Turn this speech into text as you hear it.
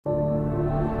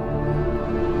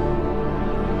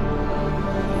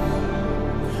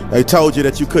They told you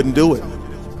that you couldn't do it.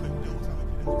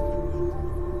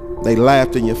 They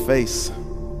laughed in your face.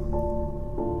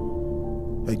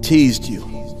 They teased you.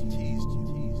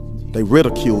 They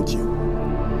ridiculed you.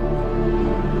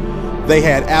 They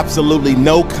had absolutely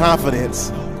no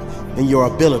confidence in your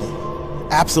ability.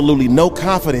 Absolutely no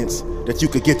confidence that you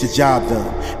could get your job done.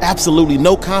 Absolutely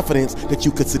no confidence that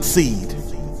you could succeed.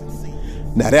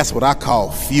 Now that's what I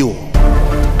call fuel.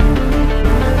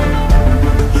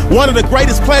 One of the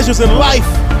greatest pleasures in life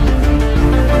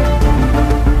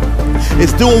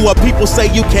is doing what people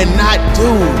say you cannot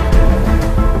do.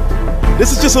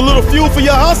 This is just a little fuel for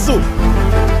your hustle.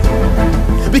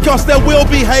 Because there will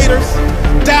be haters,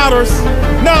 doubters,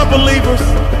 non-believers,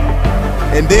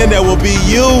 and then there will be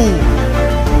you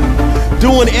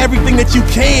doing everything that you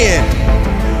can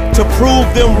to prove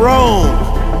them wrong,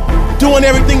 doing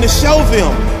everything to show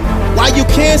them why you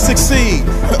can succeed.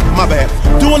 My bad.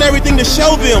 Doing everything to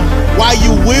show them why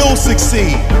you will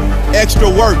succeed. Extra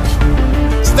work,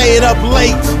 staying up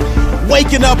late,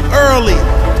 waking up early,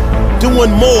 doing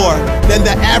more than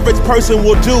the average person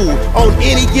will do on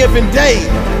any given day.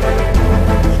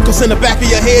 Because in the back of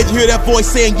your head you hear that voice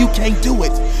saying you can't do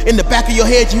it. In the back of your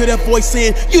head you hear that voice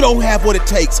saying you don't have what it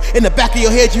takes. In the back of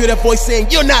your head you hear that voice saying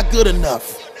you're not good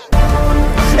enough.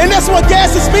 And that's what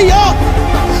gasses me up.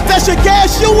 That should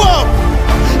gas you up.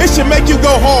 It should make you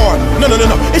go hard. No.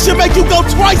 It should make you go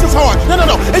twice as hard.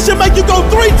 No. It should make you go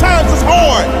 3 times as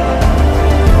hard.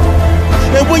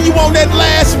 And when you on that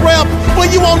last rep,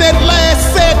 when you on that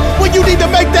last set, when you need to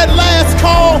make that last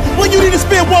call, when you need to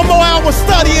spend 1 more hour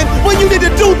studying, when you need to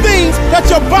do things that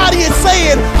your body is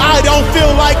saying, I don't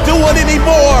feel like doing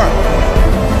anymore.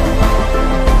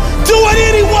 Do it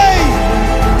anyway.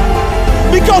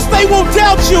 Because they will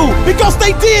doubt you. Because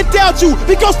they did doubt you.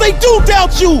 Because they do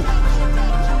doubt you.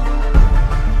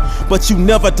 But you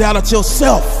never doubted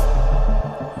yourself.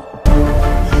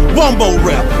 1 more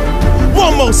rep,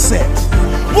 1 more set,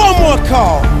 1 more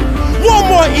call, 1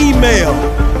 more email,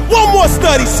 1 more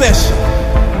study session.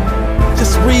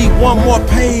 Just read 1 more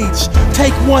page,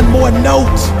 take 1 more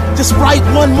note, just write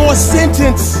 1 more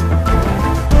sentence.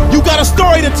 You got a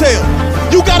story to tell.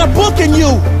 You got a book in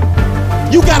you.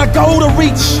 You got a goal to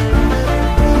reach.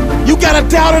 You got a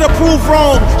doubter to prove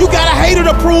wrong. You got a hater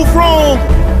to prove wrong.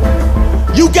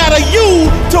 You got a you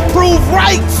to prove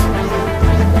right.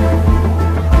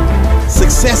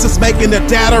 Success is making the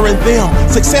doubter in them.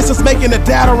 Success is making the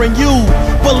doubter in you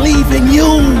believe in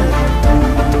you.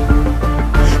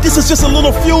 This is just a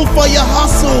little fuel for your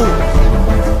hustle.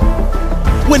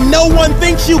 When no one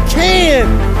thinks you can,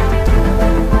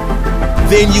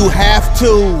 then you have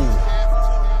to.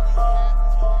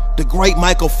 The great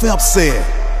Michael Phelps said,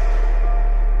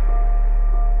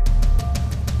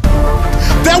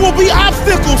 there will be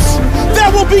obstacles,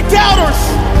 there will be doubters,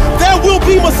 there will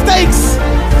be mistakes,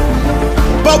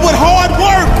 but with hard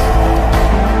work,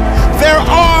 there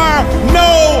are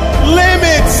no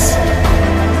limits.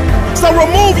 So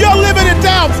remove your limited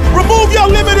doubts, remove your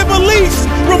limited beliefs,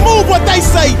 remove what they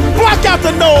say, block out the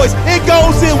noise. It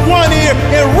goes in one ear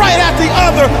and right out the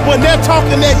other when they're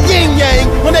talking that yin-yang,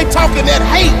 when they're talking that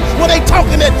hate, when they're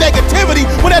talking that negativity,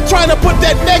 when they're trying to put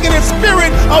that negative spirit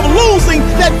of losing,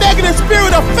 that negative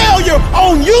spirit of failure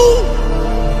on you.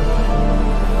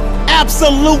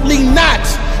 Absolutely not.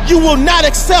 You will not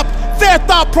accept their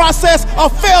thought process of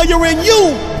failure in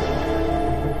you.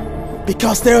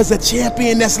 Because there is a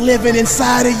champion that's living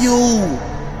inside of you,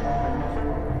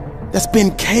 that's been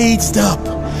caged up,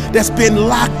 that's been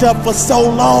locked up for so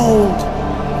long,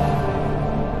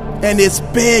 and it's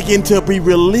begging to be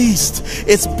released.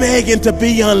 It's begging to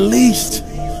be unleashed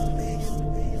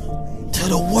to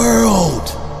the world.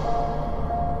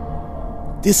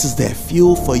 This is that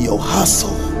fuel for your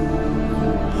hustle,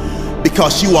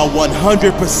 because you are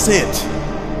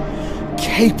 100%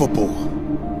 capable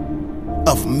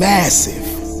of massive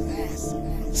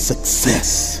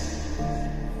success.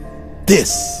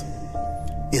 This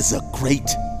is a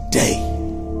great day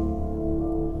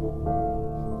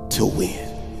to win.